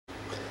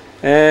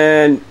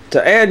And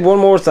to add one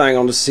more thing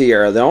on the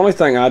Sierra, the only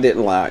thing I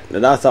didn't like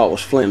that I thought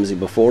was flimsy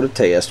before the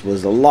test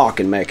was the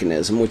locking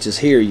mechanism, which is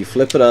here. You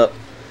flip it up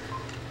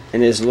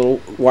and there's a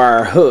little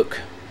wire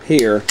hook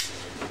here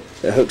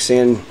that hooks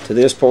in to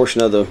this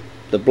portion of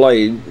the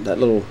blade. That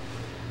little,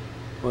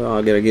 well,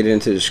 I gotta get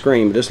into the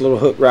screen, but this little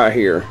hook right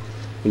here,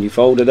 when you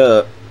fold it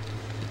up,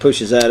 it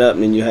pushes that up,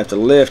 and then you have to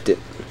lift it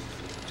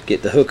to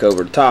get the hook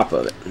over the top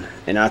of it.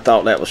 And I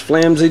thought that was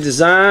flimsy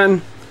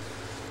design,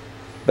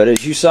 but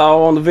as you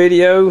saw on the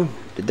video,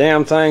 the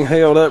damn thing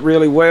held up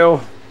really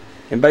well.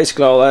 And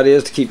basically all that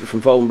is to keep it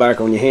from folding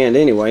back on your hand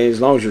anyway. As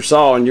long as you're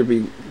sawing, you'll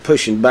be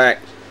pushing back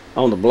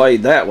on the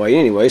blade that way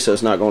anyway, so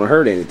it's not going to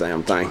hurt any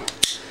damn thing.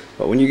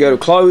 But when you go to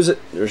close it,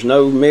 there's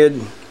no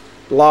mid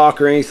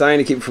lock or anything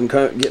to keep it from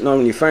getting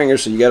on your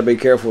fingers, so you got to be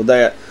careful with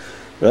that.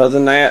 But other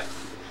than that,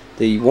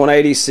 the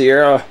 180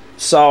 Sierra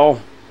saw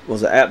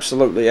was an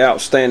absolutely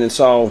outstanding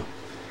saw,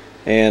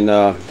 and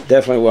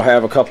definitely will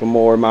have a couple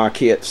more of my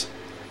kits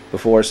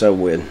before it's over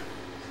with.